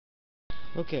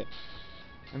Okay,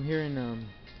 I'm here in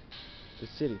the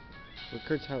city where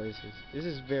Kurt's house is. This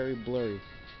is very blurry,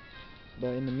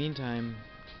 but in the meantime,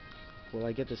 while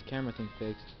I get this camera thing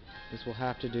fixed, this will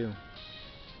have to do.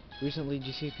 Recently,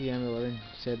 GCPM11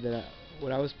 said that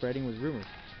what I was spreading was rumors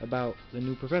about the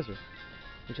new professor,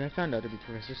 which I found out to be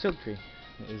Professor Silktree.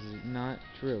 It is not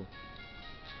true.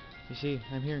 You see,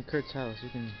 I'm here in Kurt's house. You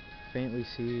can faintly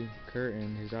see Kurt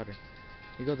and his daughter.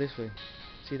 You go this way.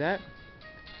 See that?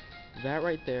 That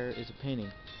right there is a painting.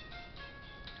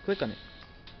 Click on it.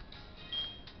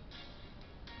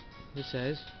 It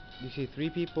says, you see 3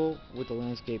 people with the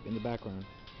landscape in the background.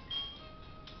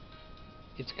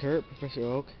 It's Kurt, Professor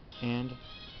Oak, and ...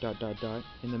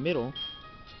 In the middle,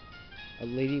 a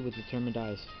lady with determined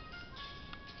eyes.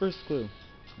 First clue.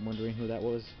 I'm wondering who that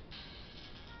was.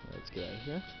 Let's get out of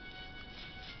here.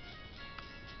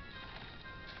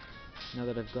 Now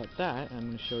that I've got that, I'm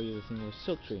going to show you the thing with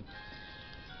Silktree.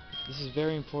 This is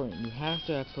very important. You have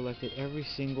to have collected every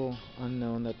single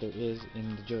unknown that there is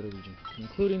in the Johto region,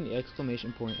 including the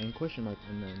exclamation point and question mark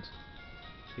unknowns.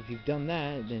 If you've done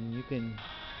that, then you can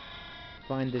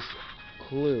find this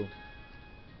clue.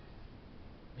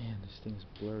 Man, this thing's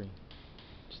blurry.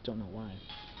 Just don't know why.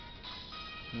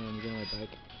 Let me get on my bike.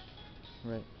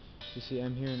 Right. You see,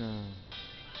 I'm here in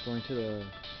going to the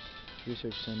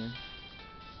research center,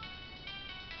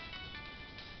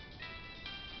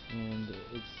 and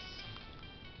it's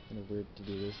kind of weird to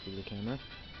do this with the camera,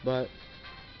 but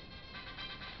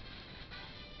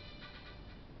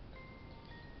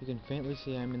you can faintly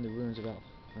see I'm in the ruins of Elf.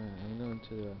 I'm going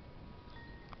to the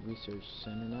research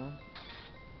center now.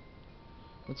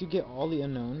 Once you get all the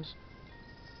unknowns,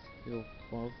 you'll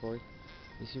fall forward.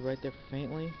 You see right there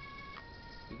faintly,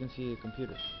 you can see a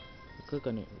computer. You click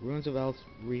on it. Ruins of Elf's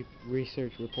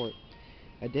research report.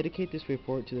 I dedicate this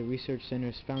report to the research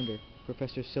center's founder,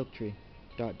 Professor Silktree. ...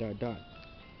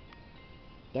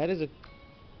 That is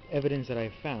evidence that I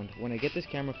have found. When I get this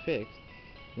camera fixed,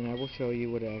 then I will show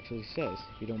you what it actually says,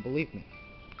 if you don't believe me.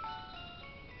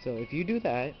 So if you do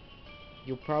that,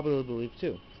 you'll probably believe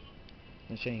too.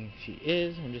 I'm not saying she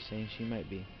is, I'm just saying she might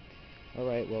be.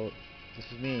 Alright, well, this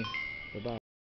is me. Bye-bye.